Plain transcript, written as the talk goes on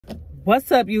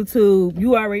What's up, YouTube?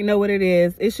 You already know what it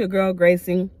is. It's your girl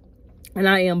Gracie, and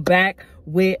I am back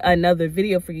with another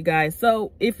video for you guys.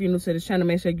 So if you're new to this channel,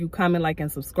 make sure you comment, like,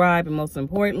 and subscribe, and most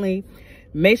importantly,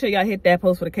 make sure y'all hit that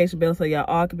post notification bell so y'all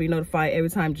all can be notified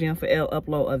every time G4L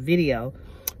upload a video.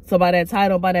 So by that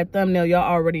title, by that thumbnail, y'all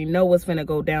already know what's finna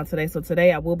go down today. So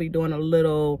today I will be doing a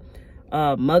little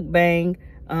mukbang.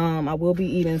 I will be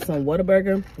eating some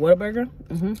Whataburger.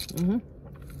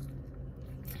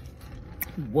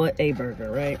 Whataburger,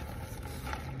 right?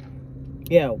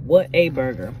 Yeah,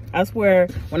 Whataburger. I swear,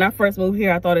 when I first moved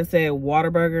here, I thought it said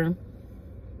Whataburger.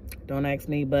 Don't ask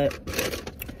me, but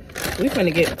we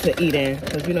finna get to eating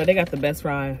because you know they got the best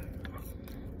fries.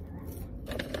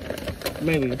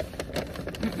 Maybe.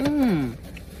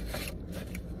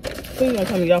 Please don't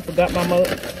tell me y'all forgot my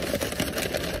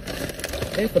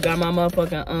They forgot my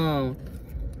motherfucking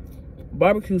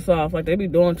barbecue sauce. Like they be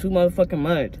doing too motherfucking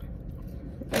much.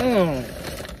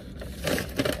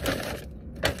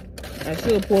 I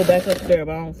should pull back up there,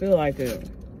 but I don't feel like it.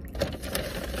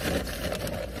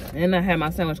 And I had my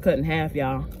sandwich cut in half,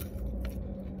 y'all.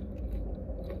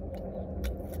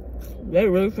 They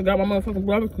really forgot my motherfucking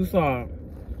barbecue sauce.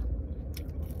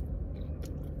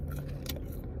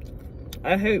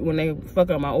 I hate when they fuck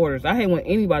up my orders. I hate when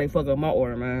anybody fuck up my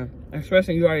order, man.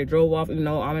 Especially you already drove off, even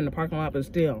though I'm in the parking lot, but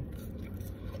still.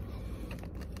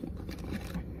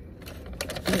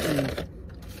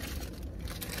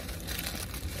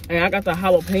 And I got the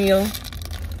jalapeno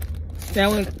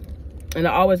sandwich, and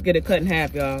I always get it cut in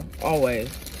half, y'all. Always.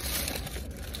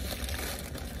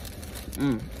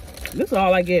 This is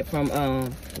all I get from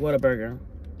Whataburger.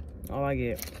 All I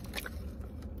get.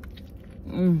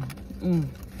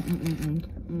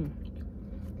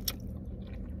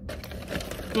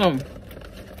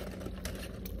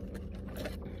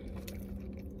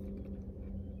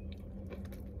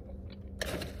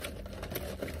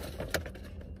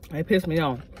 It pissed me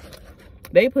off.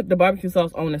 They put the barbecue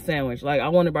sauce on the sandwich. Like, I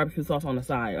wanted barbecue sauce on the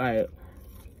side. Like,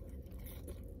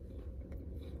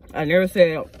 I never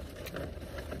said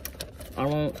I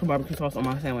want some barbecue sauce on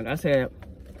my sandwich. I said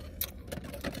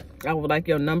I would like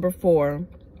your number 4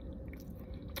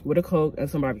 with a Coke and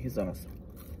some barbecue sauce.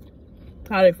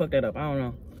 How they fucked that up, I don't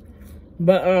know.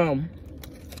 But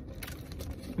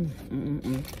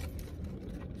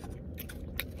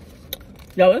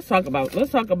yo, let's talk about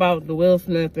the Will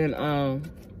Smith and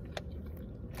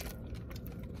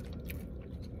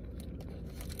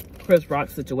Chris Rock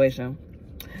situation.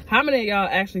 How many of y'all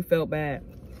actually felt bad?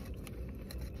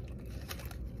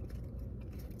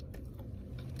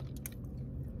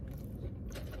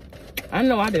 I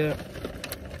know I did.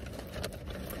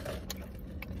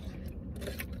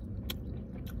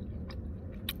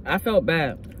 I felt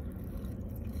bad.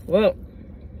 Well,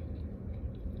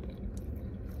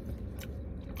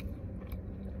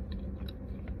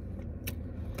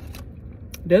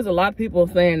 there's a lot of people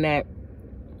saying that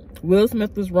Will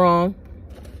Smith was wrong,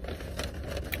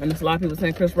 and there's a lot of people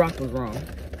saying Chris Rock was wrong.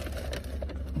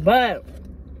 But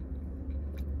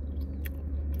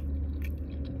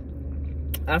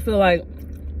I feel like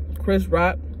Chris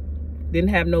Rock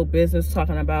didn't have no business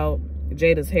talking about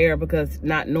Jada's hair because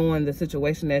not knowing the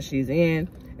situation that she's in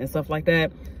and stuff like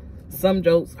that. Some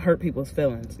jokes hurt people's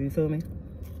feelings. You feel me?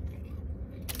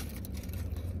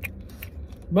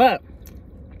 But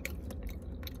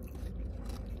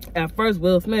at first,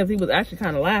 Will Smith, he was actually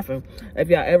kind of laughing. If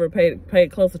y'all ever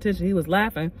paid close attention, he was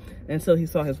laughing until he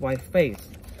saw his wife's face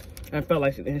and felt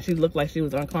like she looked like she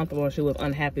was uncomfortable and she was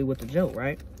unhappy with the joke,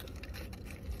 right?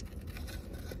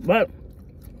 But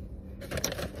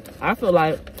I feel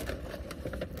like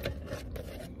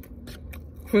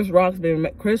Chris Rock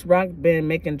been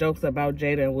making jokes about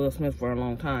Jada and Will Smith for a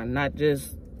long time, not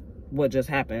just what just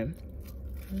happened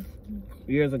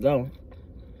years ago.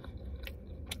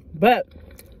 But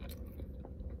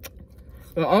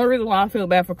the only reason why I feel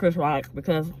bad for Chris Rock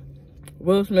because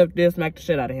Will Smith did smack the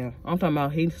shit out of him. I'm talking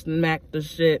about he smacked the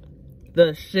shit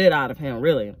out of him,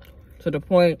 really, to the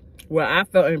point where I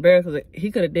felt embarrassed because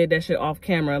he could have did that shit off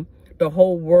camera. The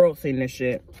whole world seen this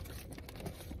shit.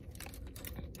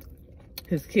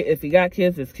 His kid, if he got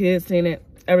kids, his kids seen it.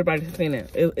 Everybody's seen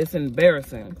it. It's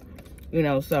embarrassing, you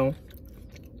know. So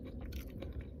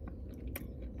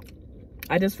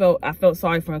I felt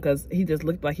sorry for him because he just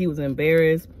looked like he was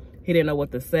embarrassed. He didn't know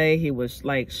what to say. He was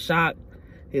like shocked.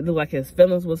 It looked like his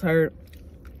feelings was hurt.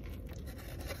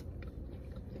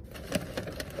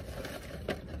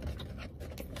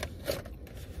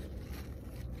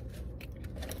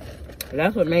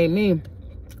 That's what made me.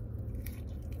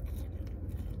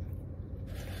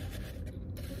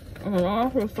 I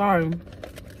feel sorry.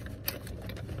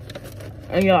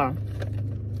 And y'all,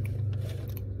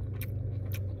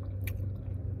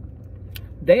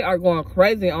 They are going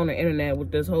crazy on the internet with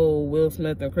this whole Will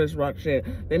Smith and Chris Rock shit.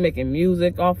 They making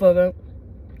music off of it.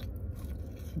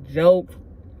 Jokes.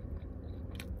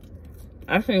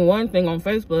 I seen one thing on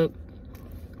Facebook.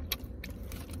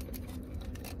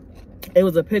 It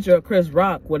was a picture of Chris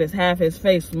Rock with half his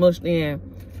face smushed in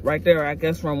right there, I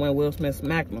guess, from when Will Smith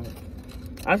smacked him.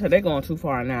 I said, they're going too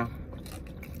far now.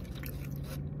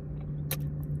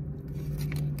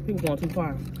 People going too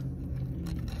far.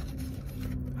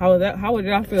 How would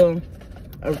y'all feel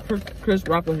if Chris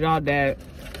Rock was y'all dad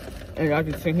and y'all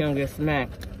just see him get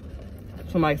smacked?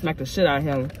 Somebody smacked the shit out of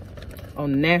him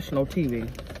on national TV.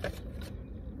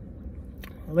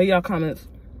 Leave y'all comments,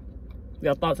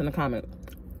 your thoughts in the comments.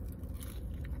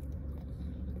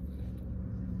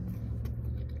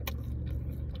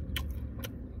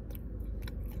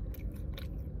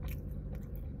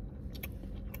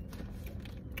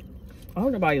 I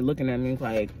hope nobody looking at me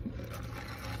like,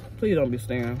 please don't be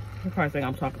staring. You probably think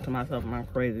I'm talking to myself and I'm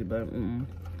crazy, but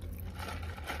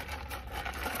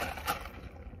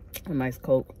a nice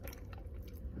Coke.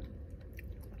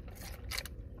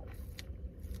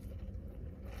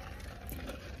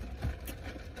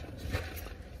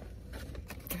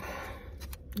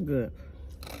 Good.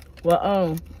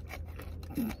 Well,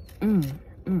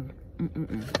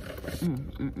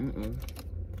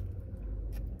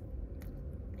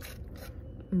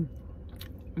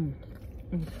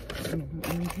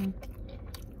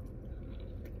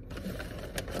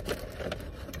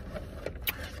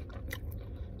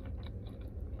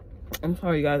 I'm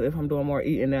sorry, you guys, if I'm doing more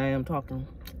eating than I am talking.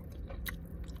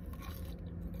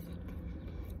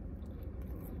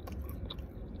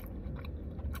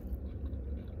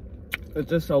 It's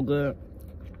just so good.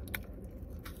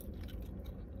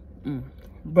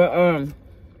 But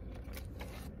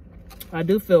I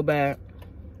do feel bad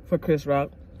for Chris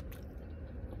Rock.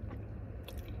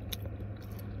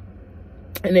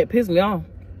 And it pissed me off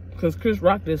because Chris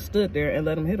Rock just stood there and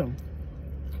let him hit him.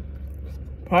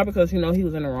 Probably because, you know, he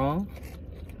was in the wrong.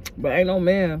 But ain't no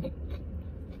man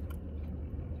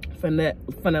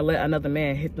finna let another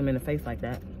man hit them in the face like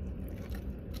that.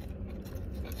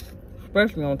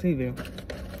 Especially on TV.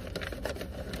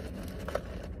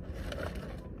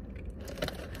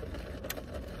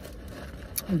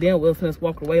 And then Will Smith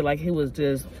walked away like he was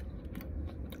just,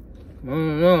 you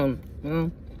know.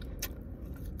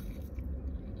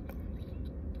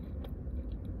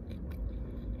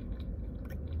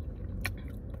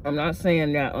 I'm not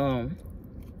saying that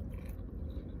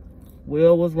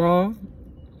Will was wrong.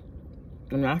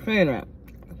 I'm not saying that.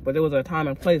 But there was a time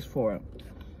and place for it.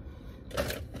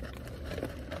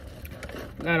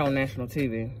 Not on national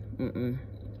TV. And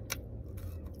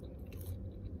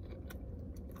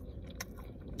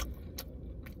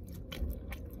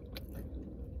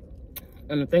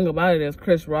the thing about it is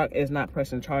Chris Rock is not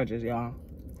pressing charges, y'all.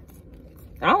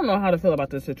 I don't know how to feel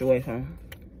about this situation.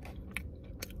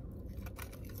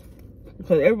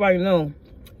 Because everybody know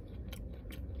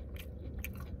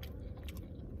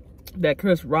that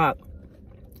Chris Rock,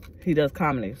 he does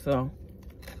comedy, so.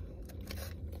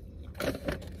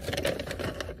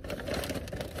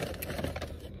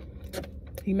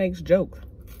 He makes jokes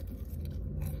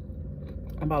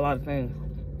about a lot of things.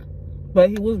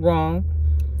 But he was wrong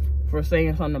for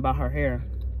saying something about her hair.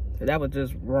 So that was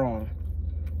just wrong.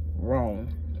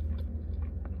 Wrong.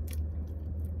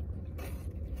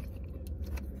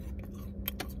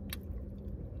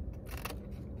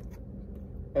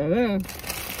 And then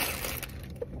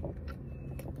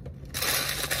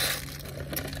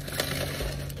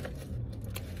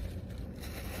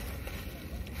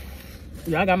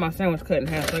yeah, I got my sandwich cut in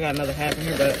half, so I got another half in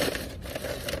here,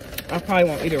 but I probably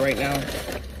won't eat it right now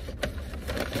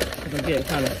because I'm getting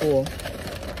kind of full.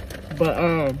 But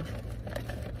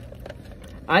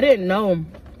I didn't know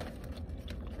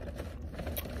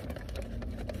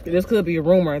this could be a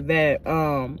rumor that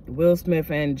Will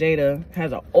Smith and Jada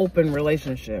has an open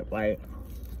relationship. Like,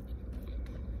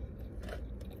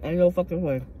 ain't no fucking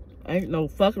way. Ain't no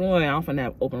fucking way I'm finna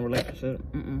have an open relationship.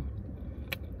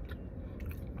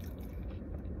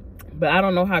 But I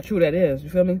don't know how true that is. You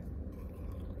feel me?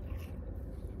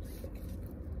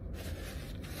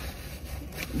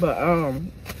 But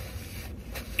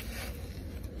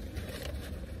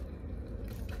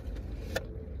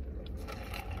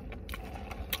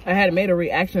I had made a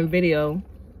reaction video.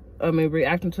 I mean,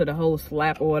 reacting to the whole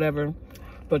slap or whatever.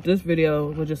 But this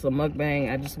video was just a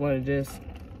mukbang. I just want to just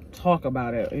talk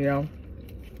about it, you know?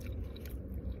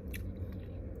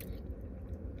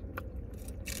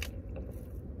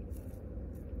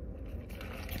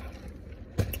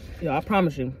 Yeah, I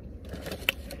promise you.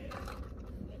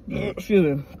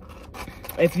 Excuse me.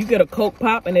 If you get a Coke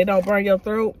pop and they don't burn your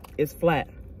throat, it's flat.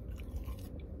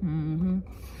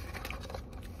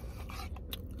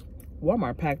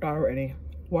 Walmart packed already.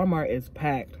 Walmart is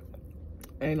packed.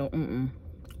 Ain't no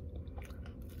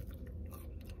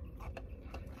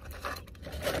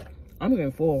I'm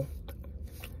getting full.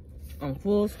 I'm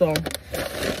full, so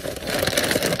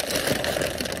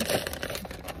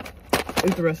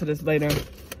eat the rest of this later.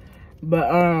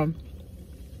 But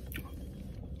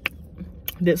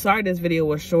sorry this video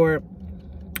was short.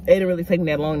 It didn't really take me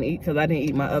that long to eat because I didn't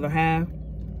eat my other half.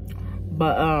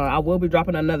 But I will be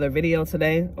dropping another video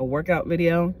today, a workout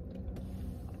video.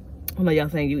 I know y'all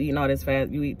saying you eating all this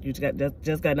fast. You just got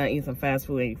done eating some fast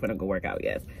food and you finna go work out.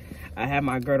 Yes, I have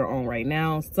my girdle on right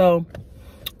now. So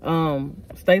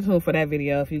stay tuned for that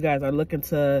video if you guys are looking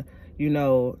to, you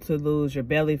know, to lose your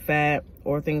belly fat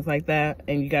or things like that,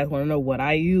 and you guys want to know what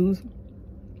I use.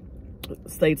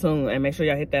 Stay tuned and make sure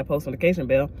y'all hit that post notification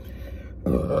bell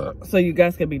so you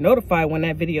guys can be notified when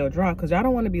that video drops, because y'all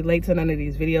don't want to be late to none of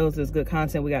these videos. There's good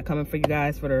content we got coming for you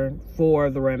guys for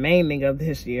the remaining of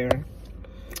this year.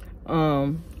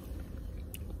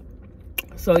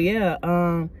 So yeah,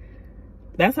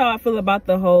 that's how I feel about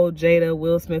the whole Jada,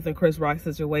 Will Smith, and Chris Rock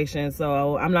situation.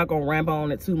 So I'm not gonna ramble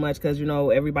on it too much because, you know,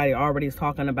 everybody already is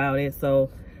talking about it. So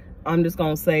I'm just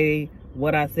gonna say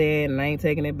what I said, and I ain't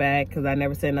taking it back because I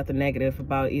never said nothing negative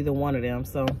about either one of them.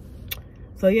 So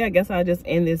yeah, I guess I'll just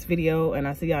end this video and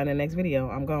I'll see y'all in the next video.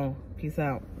 I'm gone. Peace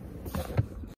out.